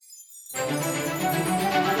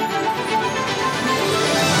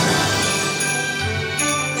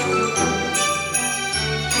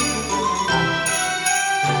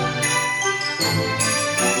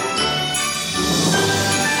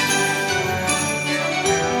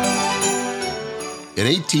In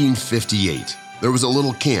 1858, there was a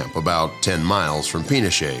little camp about 10 miles from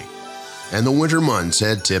Pinochet, and the winter months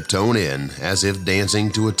had tiptoed in as if dancing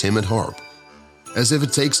to a timid harp, as if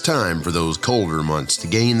it takes time for those colder months to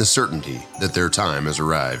gain the certainty that their time has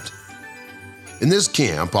arrived. In this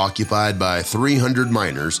camp, occupied by 300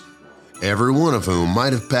 miners, every one of whom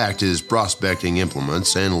might have packed his prospecting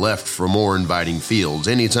implements and left for more inviting fields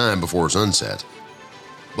any time before sunset.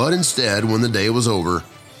 But instead, when the day was over,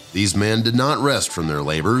 these men did not rest from their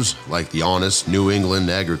labors like the honest New England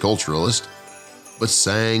agriculturalist, but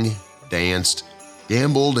sang, danced,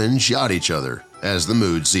 gambled, and shot each other as the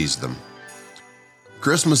mood seized them.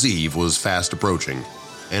 Christmas Eve was fast approaching,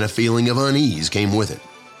 and a feeling of unease came with it.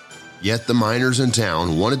 Yet the miners in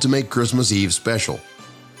town wanted to make Christmas Eve special,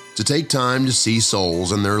 to take time to see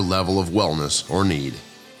souls in their level of wellness or need.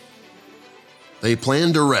 They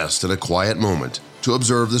planned to rest in a quiet moment, to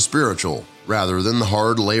observe the spiritual rather than the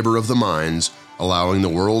hard labor of the mines, allowing the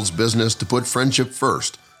world's business to put friendship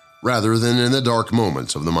first rather than in the dark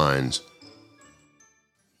moments of the mines.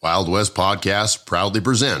 Wild West Podcast proudly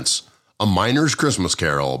presents A Miner's Christmas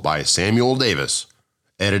Carol by Samuel Davis,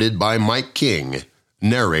 edited by Mike King,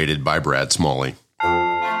 narrated by Brad Smalley.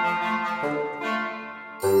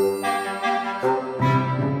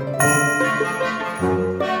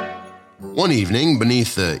 One evening,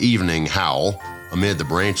 beneath the evening howl, amid the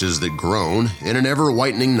branches that groan in an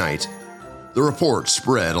ever-whitening night, the report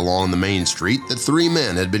spread along the main street that 3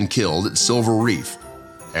 men had been killed at Silver Reef,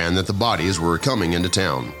 and that the bodies were coming into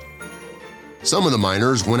town. Some of the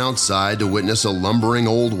miners went outside to witness a lumbering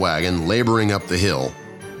old wagon laboring up the hill,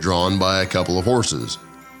 drawn by a couple of horses,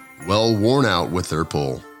 well worn out with their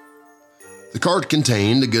pull. The cart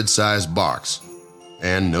contained a good-sized box,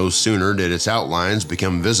 and no sooner did its outlines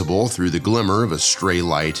become visible through the glimmer of a stray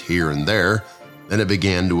light here and there than it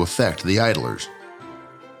began to affect the idlers.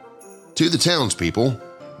 To the townspeople,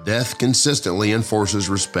 death consistently enforces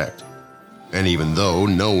respect, and even though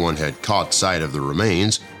no one had caught sight of the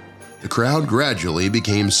remains, the crowd gradually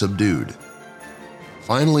became subdued.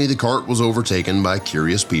 Finally, the cart was overtaken by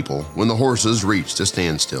curious people when the horses reached a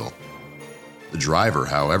standstill. The driver,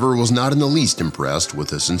 however, was not in the least impressed with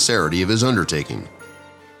the sincerity of his undertaking.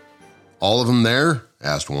 "All of them there?"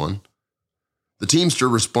 asked one. The teamster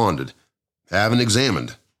responded, "Haven't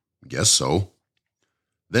examined. Guess so."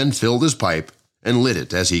 Then filled his pipe and lit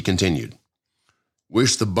it as he continued.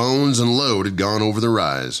 "Wish the bones and load had gone over the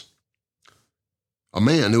rise." A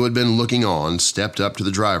man who had been looking on stepped up to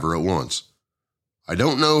the driver at once. "I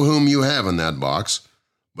don't know whom you have in that box,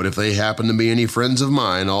 but if they happen to be any friends of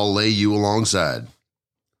mine, I'll lay you alongside."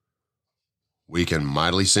 "We can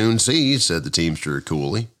mightily soon see," said the teamster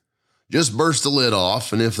coolly. "Just burst the lid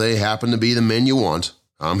off, and if they happen to be the men you want,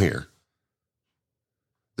 I'm here."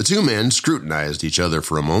 The 2 men scrutinized each other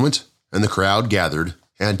for a moment, and the crowd gathered,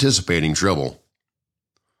 anticipating trouble.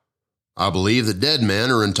 "I believe that dead men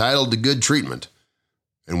are entitled to good treatment,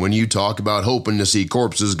 and when you talk about hoping to see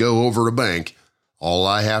corpses go over a bank, all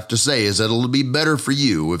I have to say is that it'll be better for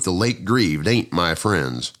you if the late grieved ain't my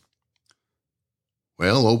friends."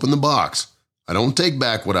 "Well, open the box. I don't take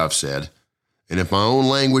back what I've said, and if my own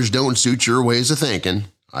language don't suit your ways of thinking,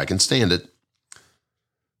 I can stand it."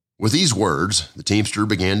 With these words, the teamster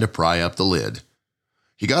began to pry up the lid.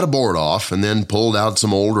 He got a board off and then pulled out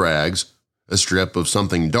some old rags. A strip of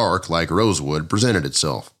something dark like rosewood presented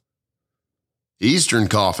itself. "Eastern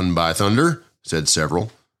coffin, by thunder," said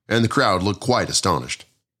several, and the crowd looked quite astonished.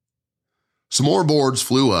 Some more boards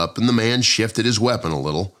flew up, and the man shifted his weapon a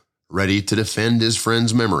little, ready to defend his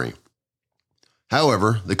friend's memory.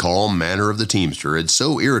 However, the calm manner of the teamster had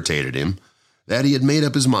so irritated him that he had made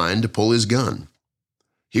up his mind to pull his gun.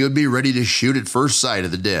 He would be ready to shoot at first sight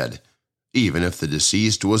of the dead, even if the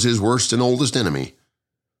deceased was his worst and oldest enemy.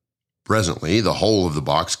 Presently, the whole of the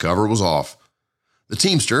box cover was off. The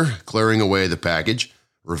teamster, clearing away the package,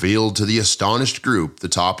 revealed to the astonished group the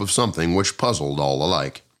top of something which puzzled all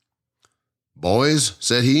alike. "Boys,"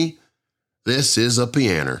 said he, "this is a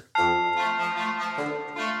pianner."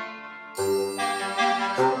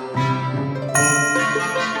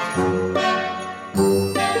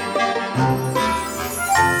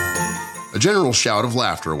 A general shout of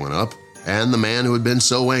laughter went up, and the man who had been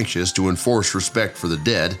so anxious to enforce respect for the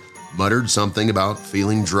dead muttered something about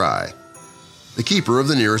feeling dry. The keeper of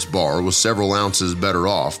the nearest bar was several ounces better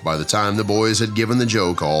off by the time the boys had given the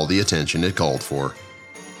joke all the attention it called for.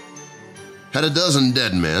 Had a dozen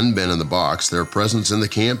dead men been in the box, their presence in the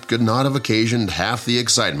camp could not have occasioned half the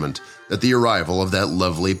excitement that the arrival of that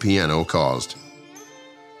lovely piano caused.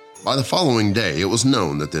 By the following day, it was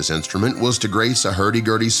known that this instrument was to grace a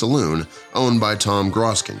hurdy-gurdy saloon owned by Tom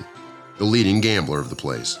Goskin, the leading gambler of the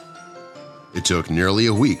place. It took nearly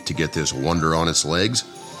a week to get this wonder on its legs,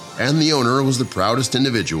 and the owner was the proudest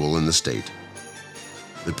individual in the state.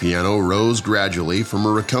 The piano rose gradually from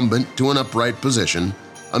a recumbent to an upright position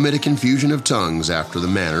amid a confusion of tongues after the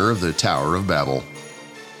manner of the Tower of Babel.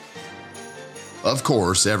 Of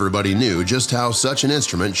course, everybody knew just how such an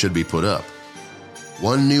instrument should be put up.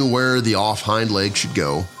 One knew where the off hind leg should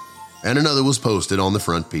go, and another was posted on the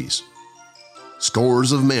front piece.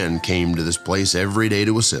 Scores of men came to this place every day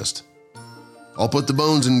to assist. I'll put the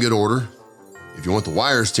bones in good order. If you want the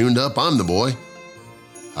wires tuned up, I'm the boy.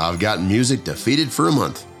 I've got music to feed it for a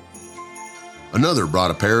month. Another brought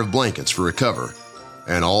a pair of blankets for a cover,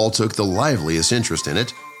 and all took the liveliest interest in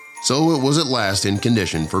it, so it was at last in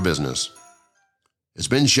condition for business. It's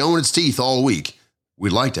been showing its teeth all week.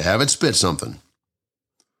 We'd like to have it spit something.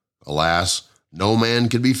 Alas, no man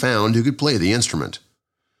could be found who could play the instrument.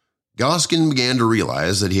 Goskin began to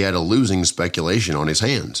realize that he had a losing speculation on his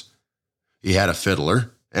hands. He had a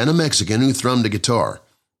fiddler and a Mexican who thrummed a guitar.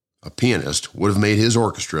 A pianist would have made his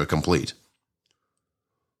orchestra complete.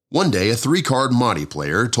 One day, a 3-card Monte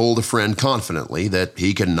player told a friend confidently that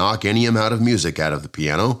he could knock any amount of music out of the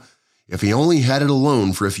piano if he only had it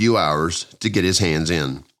alone for a few hours to get his hands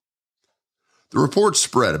in. The report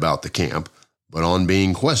spread about the camp, but on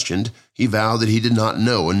being questioned, he vowed that he did not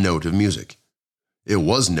know a note of music. It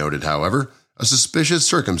was noted, however, a suspicious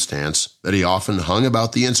circumstance that he often hung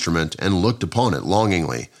about the instrument and looked upon it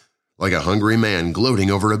longingly, like a hungry man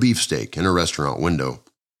gloating over a beefsteak in a restaurant window.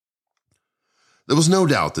 There was no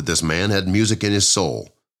doubt that this man had music in his soul,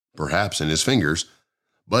 perhaps in his fingers,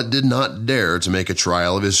 but did not dare to make a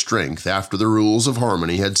trial of his strength after the rules of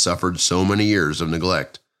harmony had suffered so many years of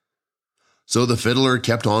neglect. So the fiddler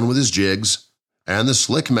kept on with his jigs, and the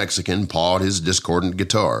slick Mexican pawed his discordant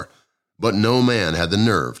guitar, but no man had the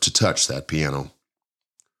nerve to touch that piano.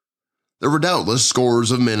 There were doubtless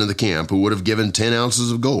scores of men in the camp who would have given 10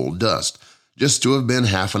 ounces of gold dust just to have been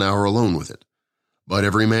half an hour alone with it, but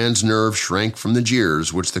every man's nerve shrank from the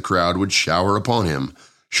jeers which the crowd would shower upon him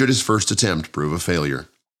should his first attempt prove a failure.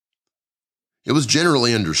 It was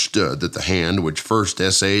generally understood that the hand which first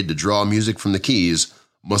essayed to draw music from the keys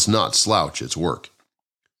must not slouch its work.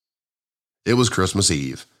 It was Christmas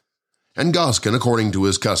Eve, and Goskin, according to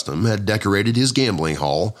his custom, had decorated his gambling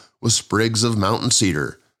hall with sprigs of mountain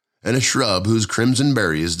cedar and a shrub whose crimson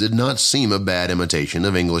berries did not seem a bad imitation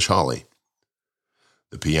of English holly.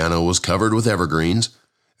 The piano was covered with evergreens,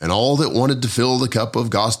 and all that wanted to fill the cup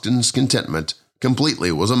of Goskin's contentment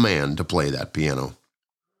completely was a man to play that piano.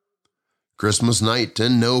 "Christmas night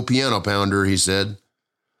and no piano pounder," he said.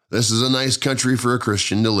 "This is a nice country for a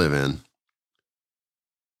Christian to live in."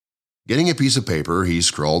 Getting a piece of paper, he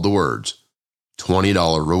scrawled the words,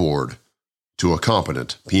 $20 reward, to a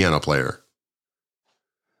competent piano player.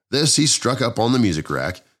 This he struck up on the music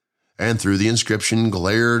rack, and through the inscription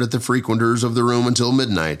glared at the frequenters of the room until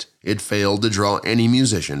midnight. It failed to draw any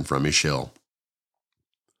musician from his shell.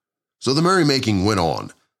 So the merrymaking went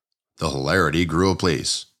on. The hilarity grew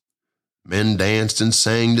apace. Men danced and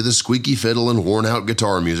sang to the squeaky fiddle and worn-out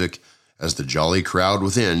guitar music as the jolly crowd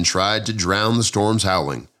within tried to drown the storm's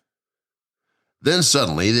howling. Then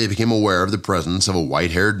suddenly they became aware of the presence of a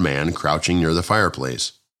white-haired man crouching near the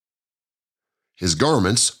fireplace. His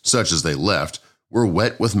garments, such as they left, were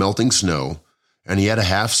wet with melting snow, and he had a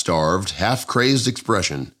half-starved, half-crazed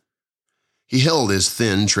expression. He held his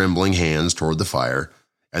thin, trembling hands toward the fire,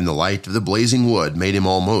 and the light of the blazing wood made him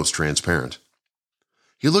almost transparent.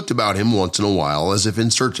 He looked about him once in a while as if in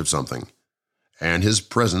search of something, and his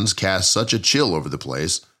presence cast such a chill over the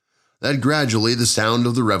place that gradually the sound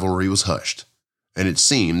of the revelry was hushed, and it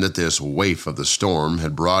seemed that this waif of the storm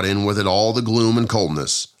had brought in with it all the gloom and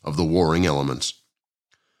coldness of the warring elements.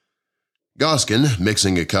 Goskin,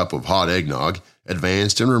 mixing a cup of hot eggnog,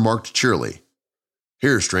 advanced and remarked cheerily,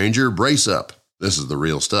 "Here, stranger, brace up. This is the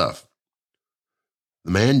real stuff."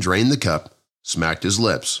 The man drained the cup, smacked his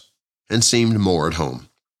lips, and seemed more at home.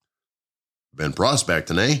 "Been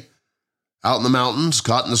prospecting, eh? Out in the mountains,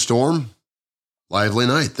 caught in the storm? Lively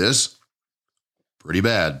night, this." "Pretty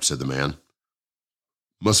bad," said the man.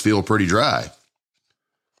 "Must feel pretty dry."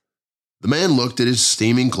 The man looked at his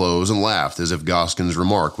steaming clothes and laughed as if Goskin's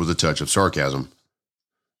remark was a touch of sarcasm.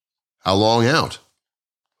 "How long out?"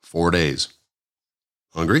 4 days.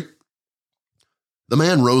 "Hungry?" The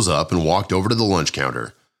man rose up and walked over to the lunch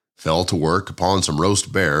counter, fell to work upon some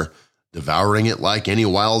roast bear, devouring it like any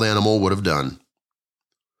wild animal would have done.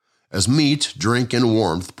 As meat, drink, and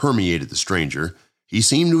warmth permeated the stranger, he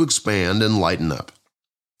seemed to expand and lighten up.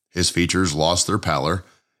 His features lost their pallor,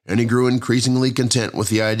 and he grew increasingly content with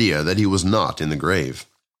the idea that he was not in the grave.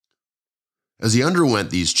 As he underwent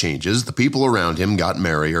these changes, the people around him got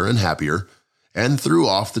merrier and happier, and threw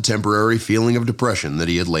off the temporary feeling of depression that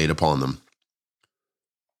he had laid upon them.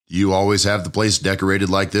 "Do you always have the place decorated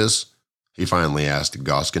like this?" he finally asked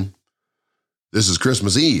Goskin. "This is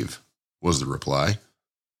Christmas Eve," was the reply.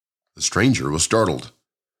 The stranger was startled.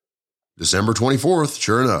 "December 24th,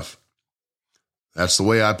 sure enough." "That's the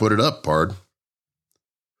way I put it up, pard."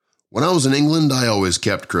 "When I was in England, I always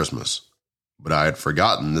kept Christmas, but I had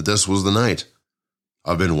forgotten that this was the night.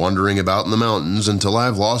 I've been wandering about in the mountains until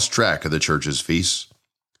I've lost track of the church's feasts."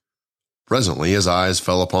 Presently his eyes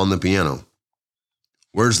fell upon the piano.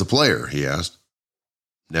 "Where's the player?" he asked.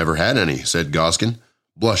 "Never had any," said Goskin,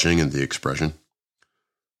 blushing at the expression.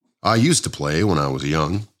 "I used to play when I was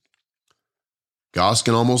young."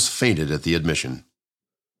 Goskin almost fainted at the admission.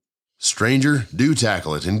 "Stranger, do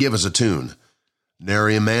tackle it and give us a tune.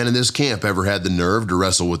 Nary a man in this camp ever had the nerve to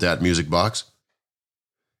wrestle with that music box."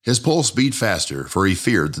 His pulse beat faster, for he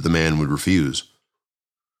feared that the man would refuse.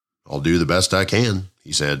 "I'll do the best I can,"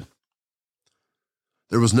 he said.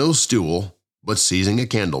 There was no stool, but seizing a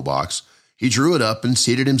candle box, he drew it up and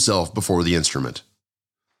seated himself before the instrument.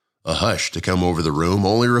 A hush to come over the room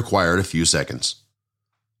only required a few seconds.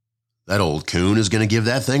 "That old coon is going to give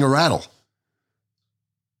that thing a rattle."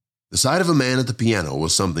 The sight of a man at the piano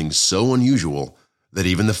was something so unusual that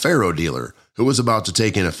even the faro dealer, who was about to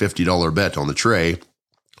take in a $50 bet on the tray,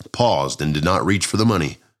 paused and did not reach for the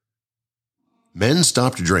money. Men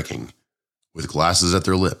stopped drinking, with glasses at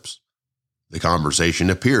their lips. The conversation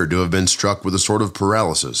appeared to have been struck with a sort of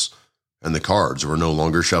paralysis, and the cards were no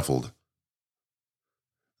longer shuffled.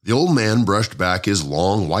 The old man brushed back his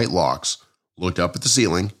long white locks, looked up at the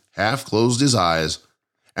ceiling, half closed his eyes,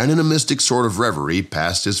 and in a mystic sort of reverie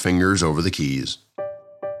passed his fingers over the keys.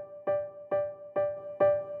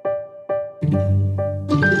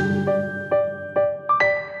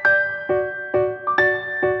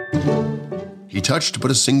 He touched but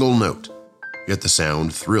a single note, yet the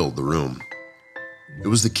sound thrilled the room. It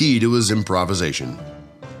was the key to his improvisation.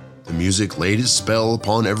 The music laid its spell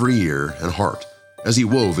upon every ear and heart as he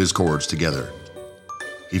wove his chords together.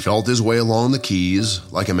 He felt his way along the keys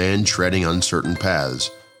like a man treading uncertain paths,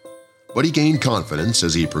 but he gained confidence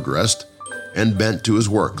as he progressed and bent to his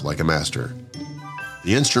work like a master.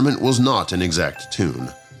 The instrument was not an exact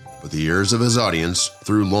tune, but the ears of his audience,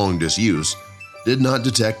 through long disuse, did not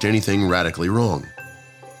detect anything radically wrong.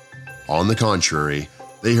 On the contrary,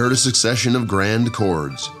 they heard a succession of grand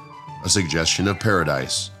chords, a suggestion of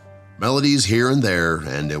paradise, melodies here and there,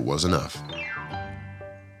 and it was enough.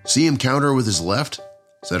 "See him counter with his left?"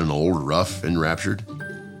 said an old rough, enraptured.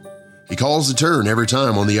 "He calls the turn every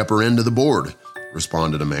time on the upper end of the board,"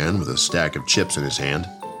 responded a man with a stack of chips in his hand.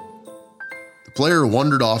 The player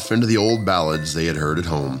wandered off into the old ballads they had heard at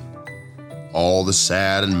home. All the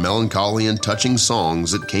sad and melancholy and touching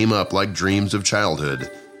songs that came up like dreams of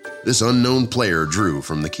childhood, this unknown player drew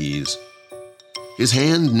from the keys. His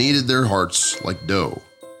hand kneaded their hearts like dough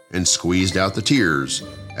and squeezed out the tears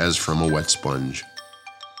as from a wet sponge.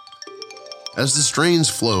 As the strains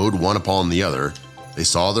flowed one upon the other, they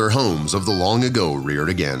saw their homes of the long ago reared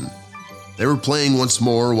again. They were playing once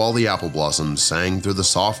more while the apple blossoms sang through the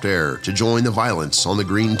soft air to join the violets on the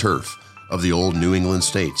green turf of the old New England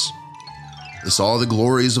states. They saw the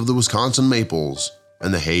glories of the Wisconsin maples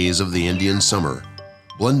and the haze of the Indian summer,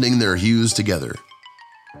 blending their hues together.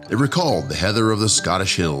 They recalled the heather of the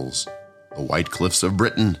Scottish hills, the white cliffs of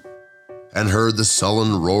Britain, and heard the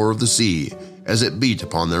sullen roar of the sea as it beat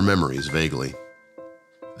upon their memories vaguely.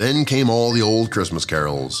 Then came all the old Christmas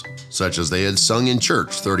carols, such as they had sung in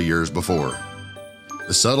church 30 years before.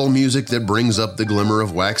 The subtle music that brings up the glimmer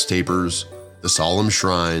of wax tapers, the solemn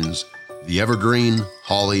shrines, the evergreen,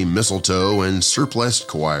 holly, mistletoe, and surpliced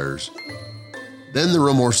choirs. Then the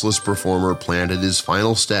remorseless performer planted his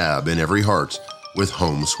final stab in every heart with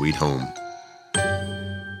Home Sweet Home.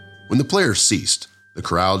 When the player ceased, the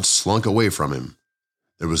crowd slunk away from him.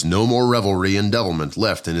 There was no more revelry and devilment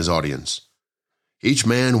left in his audience. Each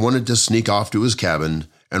man wanted to sneak off to his cabin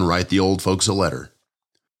and write the old folks a letter.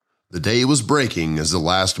 The day was breaking as the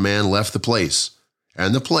last man left the place,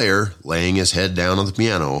 and the player, laying his head down on the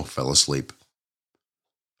piano, fell asleep.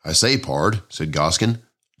 "I say, pard," said Goskin,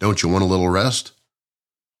 "don't you want a little rest?"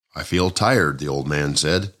 "I feel tired," the old man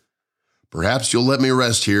said. "Perhaps you'll let me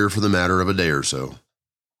rest here for the matter of a day or so."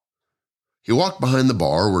 He walked behind the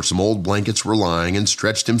bar where some old blankets were lying and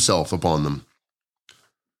stretched himself upon them.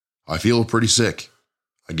 "I feel pretty sick.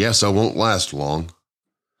 I guess I won't last long.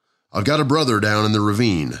 I've got a brother down in the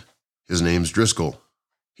ravine. His name's Driscoll.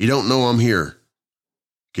 He don't know I'm here.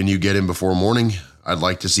 Can you get him before morning? I'd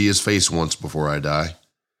like to see his face once before I die."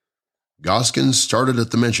 Goskin started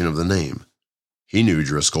at the mention of the name. He knew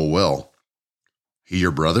Driscoll well. "He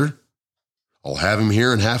your brother?" I'll have him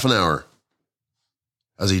here in half an hour."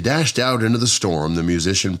 As he dashed out into the storm, the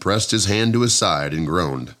musician pressed his hand to his side and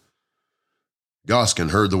groaned. Goskin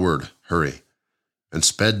heard the word, "hurry," and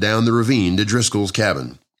sped down the ravine to Driscoll's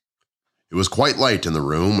cabin. It was quite light in the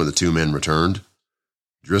room when the two men returned.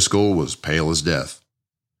 Driscoll was pale as death.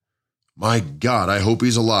 "My God, I hope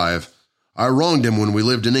he's alive. I wronged him when we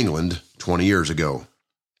lived in England 20 years ago."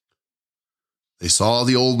 They saw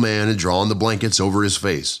the old man had drawn the blankets over his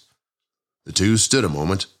face. The two stood a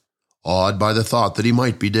moment, awed by the thought that he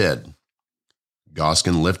might be dead.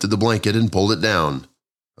 Goskin lifted the blanket and pulled it down,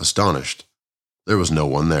 astonished. There was no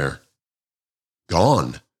one there.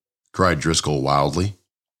 "Gone!" cried Driscoll wildly.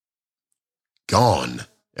 "Gone!"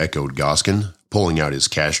 echoed Goskin, pulling out his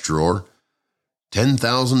cash drawer.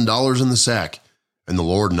 $10,000 in the sack, and the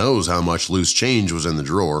Lord knows how much loose change was in the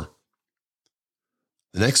drawer.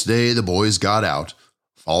 The next day the boys got out,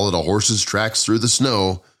 followed a horse's tracks through the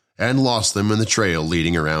snow, and lost them in the trail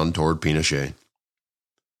leading around toward Pinochet.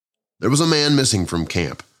 There was a man missing from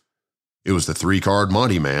camp. It was the 3-card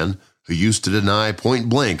Monte man who used to deny point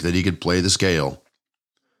blank that he could play the scale.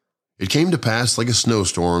 It came to pass like a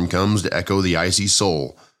snowstorm comes to echo the icy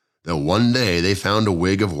soul, that one day they found a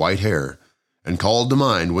wig of white hair, and called to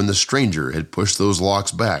mind when the stranger had pushed those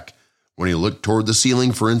locks back when he looked toward the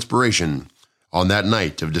ceiling for inspiration on that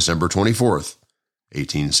night of December 24th,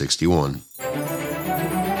 1861.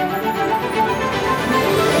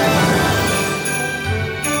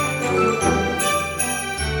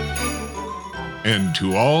 And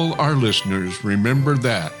to all our listeners, remember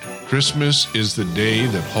that Christmas is the day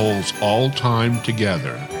that holds all time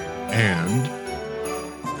together. And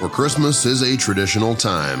for Christmas is a traditional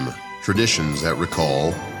time, traditions that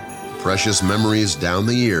recall precious memories down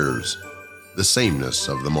the years, the sameness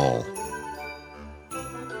of them all.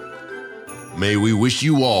 May we wish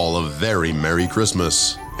you all a very Merry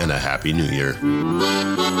Christmas and a Happy New Year.